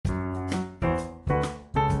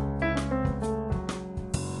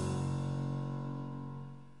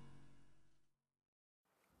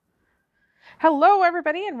Hello,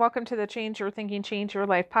 everybody, and welcome to the Change Your Thinking, Change Your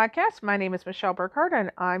Life podcast. My name is Michelle Burkhardt,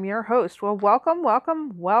 and I'm your host. Well, welcome.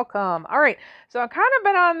 All right, so I've kind of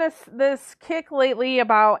been on this kick lately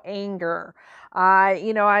about anger.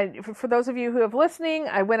 For those of you who have listening,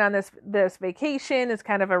 I went on this vacation. It's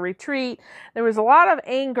kind of a retreat. There was a lot of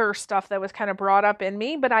anger stuff that was kind of brought up in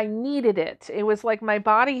me, but I needed it. It was like my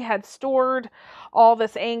body had stored all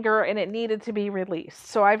this anger and it needed to be released.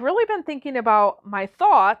 So I've really been thinking about my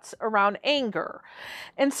thoughts around anger.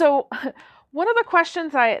 And so one of the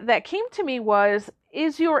questions that came to me was,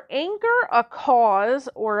 is your anger a cause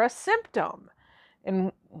or a symptom?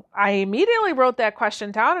 And I immediately wrote that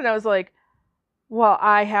question down and I was like, well,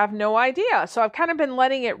 I have no idea. So I've kind of been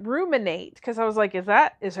letting it ruminate because I was like, is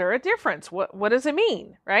there a difference? What does it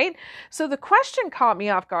mean? Right? So the question caught me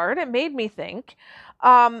off guard. It made me think.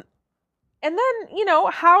 And then,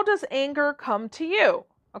 how does anger come to you?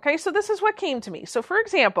 Okay, so this is what came to me. So for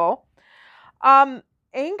example,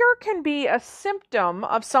 anger can be a symptom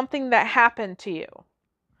of something that happened to you.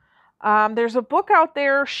 There's a book out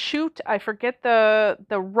there, I forget the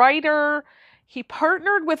writer. He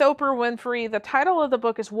partnered with Oprah Winfrey. The title of the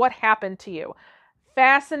book is What Happened to You.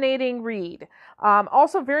 Fascinating read.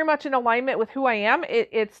 Also very much in alignment with who I am.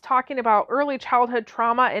 It's talking about early childhood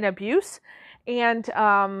trauma and abuse and,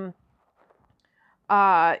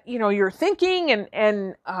 your thinking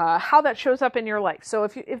and how that shows up in your life. So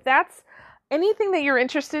if that's anything that you're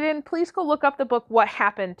interested in, please go look up the book, What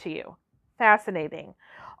Happened to You. Fascinating.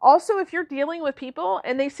 Also, if you're dealing with people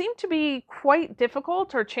and they seem to be quite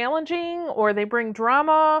difficult or challenging, or they bring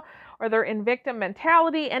drama, or they're in victim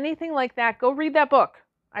mentality, anything like that, go read that book.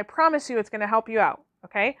 I promise you it's going to help you out,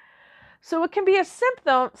 okay? So it can be a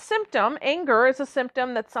symptom. Anger is a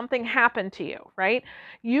symptom that something happened to you, right?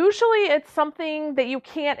 Usually it's something that you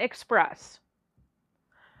can't express.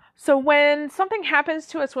 So when something happens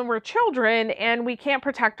to us when we're children and we can't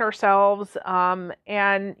protect ourselves,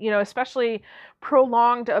 and, especially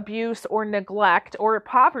prolonged abuse or neglect or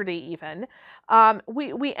poverty even,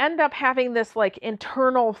 we end up having this like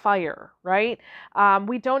internal fire, right?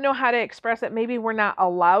 We don't know how to express it. Maybe we're not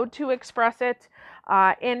allowed to express it.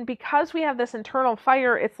 And because we have this internal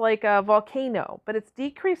fire, it's like a volcano, but it's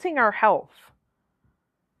decreasing our health.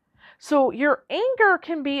 So your anger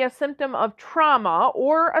can be a symptom of trauma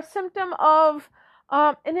or a symptom of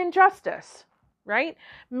an injustice, right?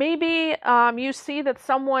 Maybe you see that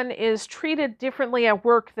someone is treated differently at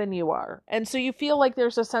work than you are. And so you feel like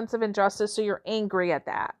there's a sense of injustice, so you're angry at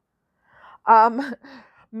that.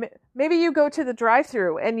 Maybe you go to the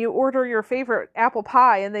drive-thru and you order your favorite apple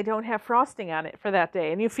pie and they don't have frosting on it for that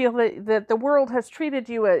day. And you feel that the world has treated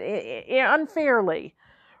you unfairly.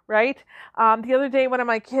 Right? The other day, one of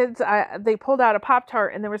my kids, they pulled out a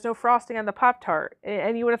Pop-Tart and there was no frosting on the Pop-Tart.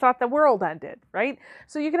 And you would have thought the world ended, right?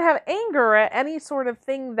 So you can have anger at any sort of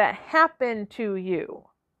thing that happened to you,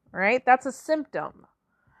 right? That's a symptom.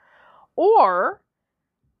 Or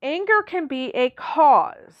anger can be a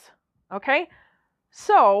cause, okay?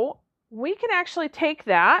 So we can actually take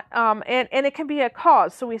that, and it can be a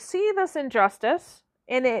cause. So we see this injustice,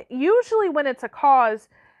 and it usually when it's a cause,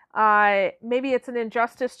 maybe it's an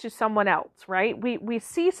injustice to someone else, right? We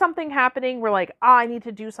see something happening. We're like, I need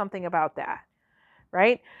to do something about that,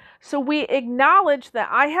 right? So we acknowledge that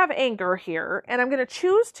I have anger here, and I'm going to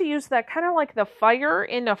choose to use that kind of like the fire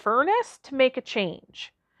in a furnace to make a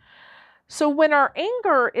change. So when our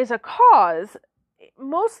anger is a cause,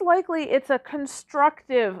 most likely it's a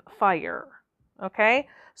constructive fire, okay?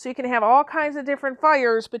 So you can have all kinds of different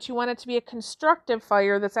fires, but you want it to be a constructive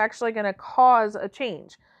fire that's actually going to cause a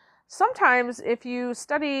change. Sometimes if you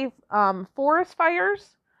study forest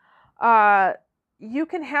fires, you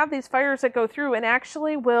can have these fires that go through and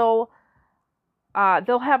actually they'll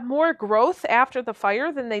have more growth after the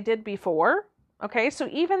fire than they did before. Okay, so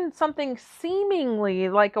even something seemingly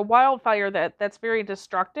like a wildfire that's very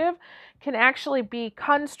destructive can actually be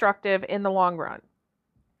constructive in the long run.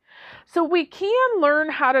 So we can learn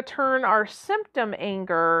how to turn our symptom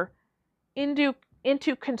anger into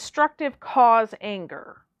constructive cause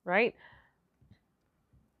anger. Right?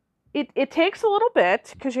 It takes a little bit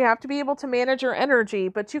because you have to be able to manage your energy,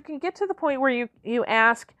 but you can get to the point where you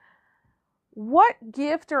ask, what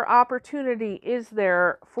gift or opportunity is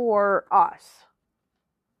there for us?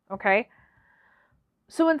 Okay?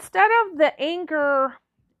 So instead of the anger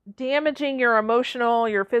damaging your emotional,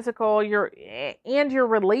 your physical, and your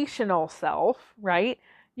relational self, right?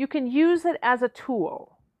 You can use it as a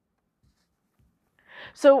tool.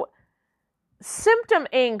 So symptom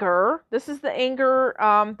anger, this is the anger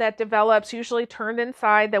that develops, usually turned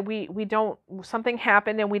inside, that something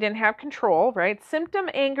happened and we didn't have control, right? Symptom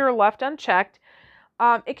anger left unchecked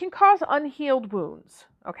it can cause unhealed wounds.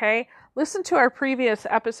 Okay, listen to our previous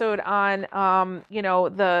episode on,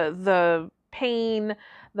 the pain,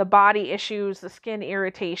 the body issues, the skin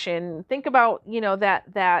irritation. Think about,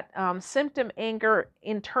 that symptom anger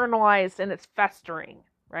internalized and it's festering,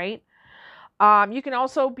 right? You can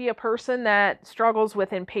also be a person that struggles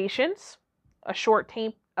with impatience, a short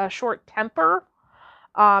temper,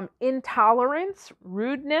 intolerance,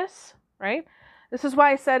 rudeness, right? This is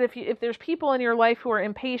why I said if there's people in your life who are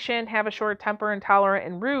impatient, have a short temper, intolerant,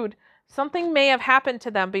 and rude, something may have happened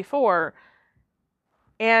to them before,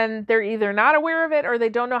 and they're either not aware of it or they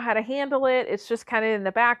don't know how to handle it. It's just kind of in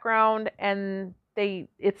the background, and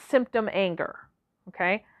it's symptom anger,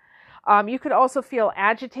 okay? You could also feel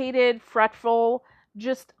agitated, fretful,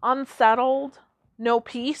 just unsettled, no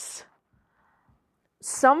peace.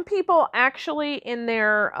 Some people actually in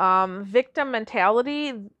their victim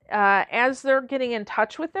mentality, as they're getting in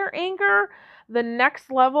touch with their anger, the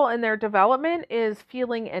next level in their development is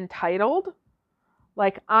feeling entitled.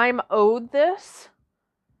 Like, I'm owed this.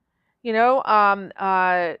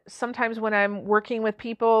 Sometimes when I'm working with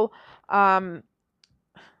people, they're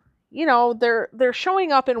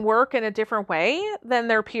showing up in work in a different way than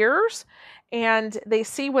their peers, and they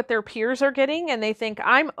see what their peers are getting and they think,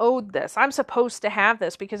 I'm owed this. I'm supposed to have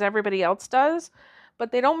this because everybody else does.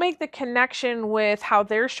 But they don't make the connection with how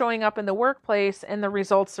they're showing up in the workplace and the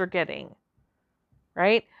results they're getting,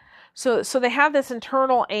 right? So they have this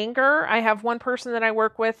internal anger. I have one person that I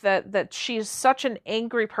work with that she's such an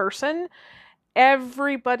angry person.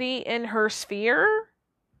 Everybody in her sphere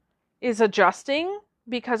is adjusting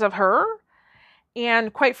because of her.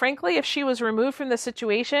 And quite frankly, if she was removed from the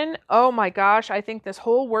situation, oh my gosh, I think this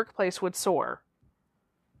whole workplace would soar.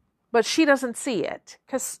 But she doesn't see it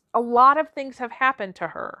because a lot of things have happened to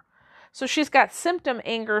her. So she's got symptom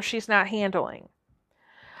anger she's not handling.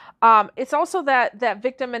 It's also that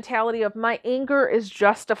victim mentality of my anger is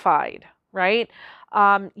justified, right?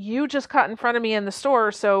 You just cut in front of me in the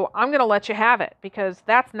store, so I'm going to let you have it because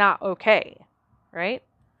that's not okay, right?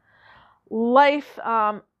 Life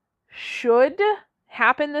should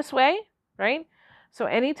happen this way, right? So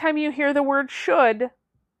anytime you hear the word should,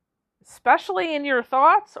 especially in your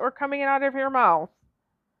thoughts or coming out of your mouth,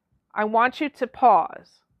 I want you to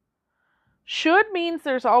pause. Should means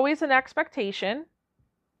there's always an expectation.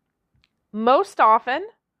 Most often,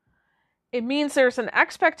 it means there's an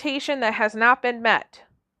expectation that has not been met.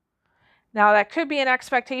 Now, that could be an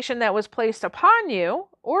expectation that was placed upon you,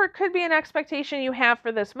 or it could be an expectation you have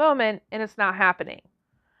for this moment and it's not happening.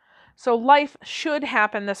 So life should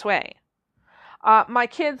happen this way. My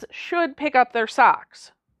kids should pick up their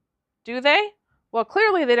socks. Do they? Well,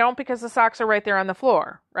 clearly they don't because the socks are right there on the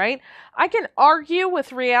floor, right? I can argue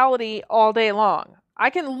with reality all day long. I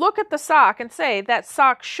can look at the sock and say that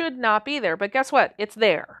sock should not be there, but guess what? It's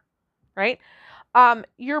there, right?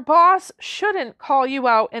 Your boss shouldn't call you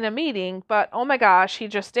out in a meeting, but oh my gosh, he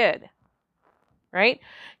just did, right?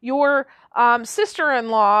 Your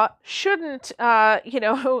sister-in-law shouldn't,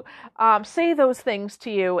 say those things to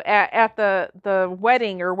you at the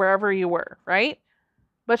wedding or wherever you were, right?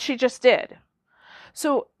 But she just did.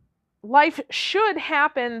 So life should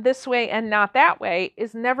happen this way and not that way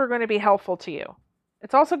is never going to be helpful to you.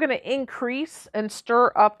 It's also going to increase and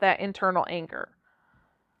stir up that internal anger.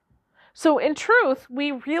 So in truth,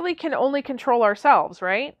 we really can only control ourselves,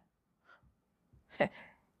 right?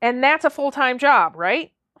 And that's a full-time job,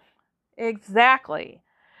 right? Exactly.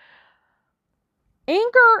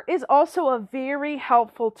 Anger is also a very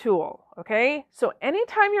helpful tool, okay? So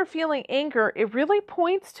anytime you're feeling anger, it really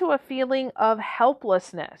points to a feeling of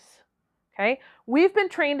helplessness, okay? We've been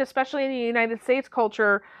trained, especially in the United States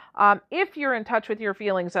culture, if you're in touch with your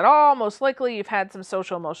feelings at all, most likely you've had some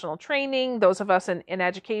social emotional training. Those of us in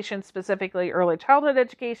education, specifically early childhood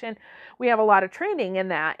education, we have a lot of training in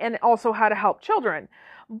that, and also how to help children.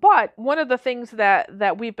 But one of the things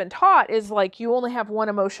that we've been taught is like you only have one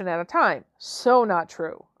emotion at a time. So not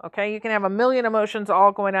true, okay? You can have a million emotions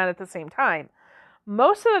all going on at the same time.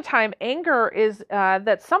 Most of the time, anger is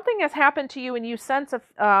that something has happened to you and you sense of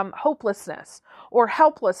hopelessness or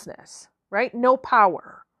helplessness, right? No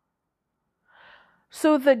power.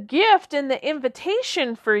 So the gift and the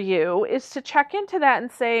invitation for you is to check into that and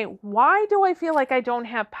say, why do I feel like I don't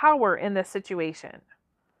have power in this situation?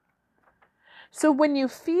 So when you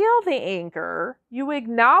feel the anger, you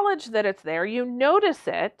acknowledge that it's there, you notice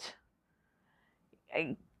it.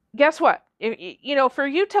 Guess what? For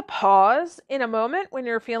you to pause in a moment when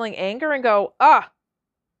you're feeling anger and go,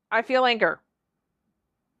 I feel anger.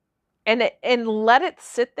 And let it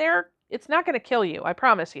sit there, it's not going to kill you, I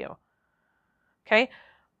promise you. Okay?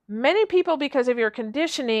 Many people, because of your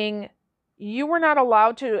conditioning, you were not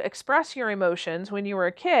allowed to express your emotions when you were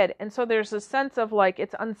a kid. And so there's a sense of like,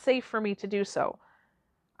 it's unsafe for me to do so.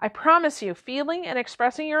 I promise you, feeling and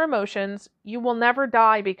expressing your emotions, you will never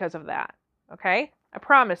die because of that. Okay? I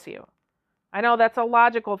promise you. I know that's a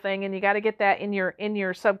logical thing and you got to get that in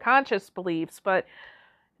your subconscious beliefs, but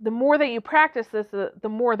the more that you practice this, the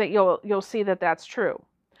more that you'll see that that's true.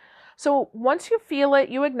 So once you feel it,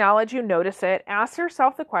 you acknowledge, you notice it, ask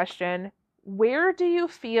yourself the question, where do you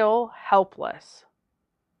feel helpless?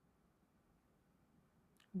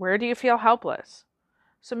 Where do you feel helpless?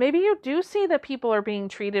 So maybe you do see that people are being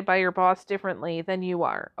treated by your boss differently than you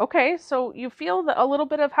are. Okay, so you feel a little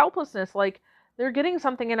bit of helplessness, like they're getting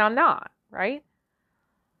something and I'm not, right?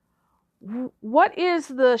 What is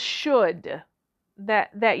the should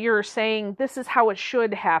that you're saying this is how it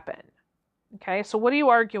should happen? Okay, so what are you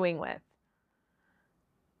arguing with?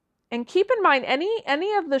 And keep in mind,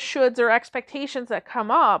 any of the shoulds or expectations that come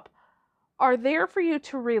up are there for you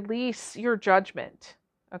to release your judgment.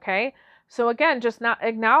 Okay? So again, just not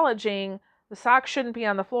acknowledging the sock shouldn't be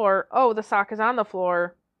on the floor. Oh, the sock is on the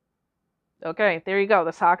floor. Okay, there you go.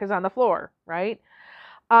 The sock is on the floor, right?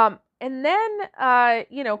 And then,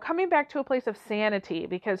 coming back to a place of sanity,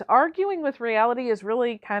 because arguing with reality is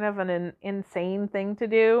really kind of an insane thing to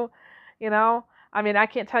do, I mean, I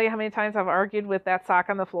can't tell you how many times I've argued with that sock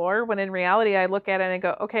on the floor, when in reality I look at it and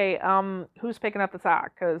go, okay, who's picking up the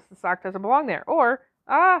sock? Because the sock doesn't belong there. Or,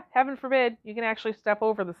 heaven forbid, you can actually step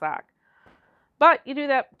over the sock. But you do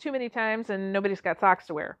that too many times and nobody's got socks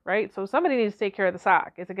to wear, right? So somebody needs to take care of the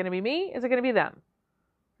sock. Is it going to be me? Is it going to be them?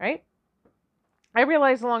 Right? I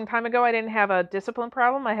realized a long time ago I didn't have a discipline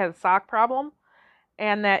problem. I had a sock problem.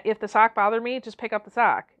 And that if the sock bothered me, just pick up the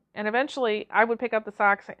sock. And eventually I would pick up the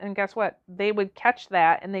socks and guess what? They would catch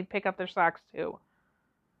that and they'd pick up their socks too.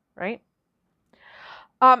 Right?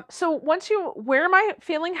 So where am I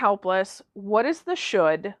feeling helpless? What is the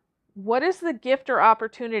should? What is the gift or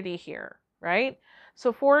opportunity here? Right?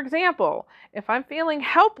 So for example, if I'm feeling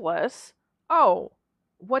helpless,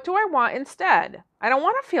 what do I want instead? I don't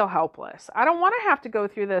want to feel helpless. I don't want to have to go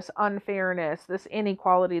through this unfairness, this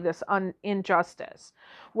inequality, this injustice.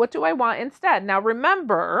 What do I want instead? Now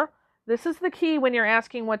remember, this is the key when you're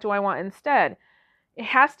asking what do I want instead. It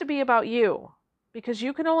has to be about you, because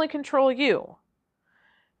you can only control you.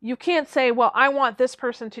 You can't say, well, I want this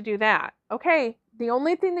person to do that. Okay, the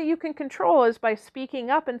only thing that you can control is by speaking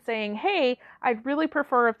up and saying, hey, I'd really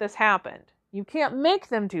prefer if this happened. You can't make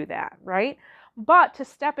them do that, right? But to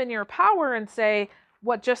step in your power and say,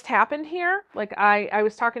 what just happened here? Like I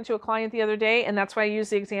was talking to a client the other day, and that's why I use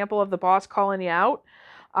the example of the boss calling you out,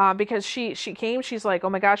 because she came, she's like, oh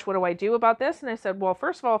my gosh, what do I do about this? And I said, well,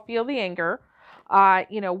 first of all, feel the anger.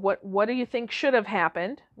 What do you think should have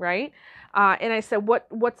happened, right? And I said,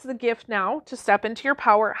 what's the gift now to step into your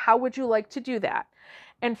power? How would you like to do that?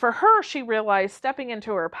 And for her, she realized stepping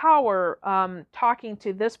into her power, talking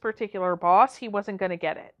to this particular boss, he wasn't going to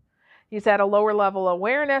get it. He's at a lower level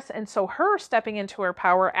awareness. And so her stepping into her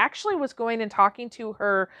power actually was going and talking to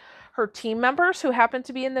her team members who happened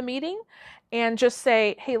to be in the meeting and just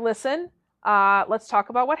say, hey, listen, let's talk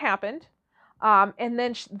about what happened. And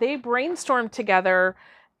then they brainstormed together,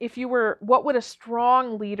 what would a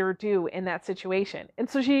strong leader do in that situation? And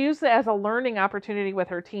so she used it as a learning opportunity with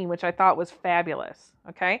her team, which I thought was fabulous.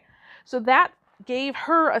 Okay. So that gave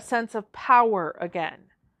her a sense of power again.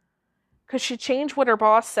 Could she change what her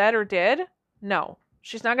boss said or did? No.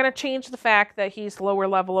 She's not going to change the fact that he's lower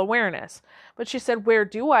level awareness. But she said, where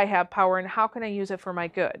do I have power and how can I use it for my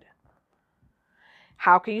good?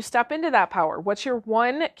 How can you step into that power? What's your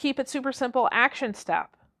one, keep it super simple action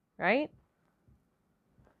step, right?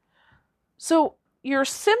 So your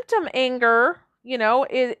symptom anger,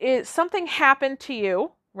 is something happened to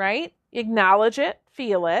you, right? Acknowledge it,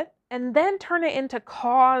 feel it, and then turn it into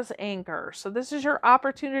cause anger. So this is your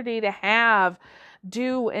opportunity to have,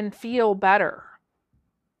 do, and feel better.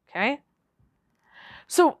 Okay?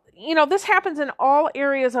 So, this happens in all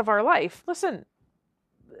areas of our life. Listen,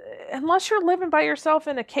 unless you're living by yourself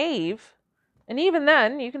in a cave, and even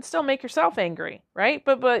then, you can still make yourself angry, right?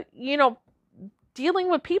 But dealing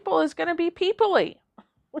with people is going to be people-y.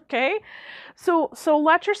 Okay? So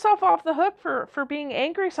let yourself off the hook for being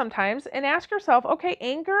angry sometimes and ask yourself, okay,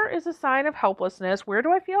 anger is a sign of helplessness. Where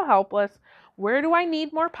do I feel helpless? Where do I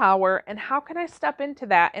need more power? And how can I step into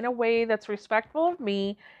that in a way that's respectful of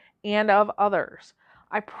me and of others?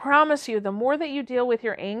 I promise you, the more that you deal with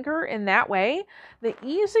your anger in that way, the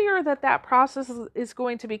easier that process is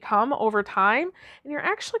going to become over time, and you're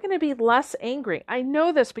actually going to be less angry. I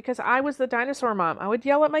know this because I was the dinosaur mom. I would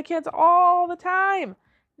yell at my kids all the time.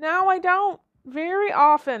 Now I don't. Very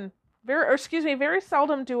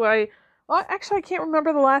seldom do I, Well, actually, I can't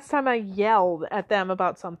remember the last time I yelled at them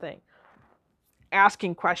about something.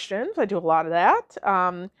 Asking questions, I do a lot of that.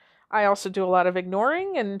 I also do a lot of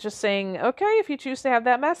ignoring and just saying, okay, if you choose to have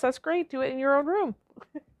that mess, that's great. Do it in your own room.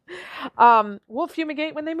 We'll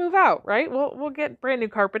fumigate when they move out, right? We'll get brand new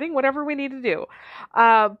carpeting, whatever we need to do.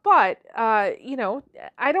 But you know,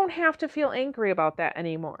 I don't have to feel angry about that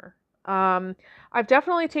anymore. I've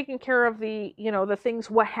definitely taken care of the, you know, the things,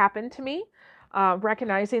 what happened to me,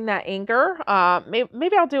 recognizing that anger.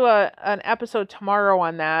 Maybe I'll do an episode tomorrow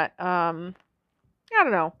on that. I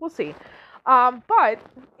don't know. We'll see. But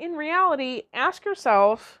in reality, ask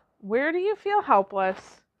yourself, where do you feel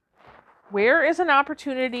helpless? Where is an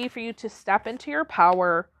opportunity for you to step into your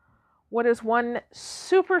power? What is one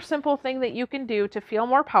super simple thing that you can do to feel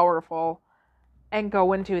more powerful? And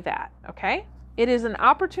go and do that, okay? It is an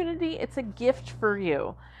opportunity. It's a gift for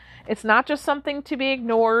you. It's not just something to be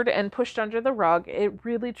ignored and pushed under the rug. It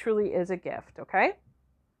really, truly is a gift, okay?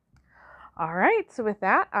 All right, so with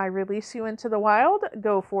that, I release you into the wild.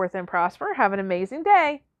 Go forth and prosper. Have an amazing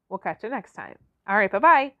day. We'll catch you next time. All right,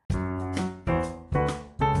 bye-bye.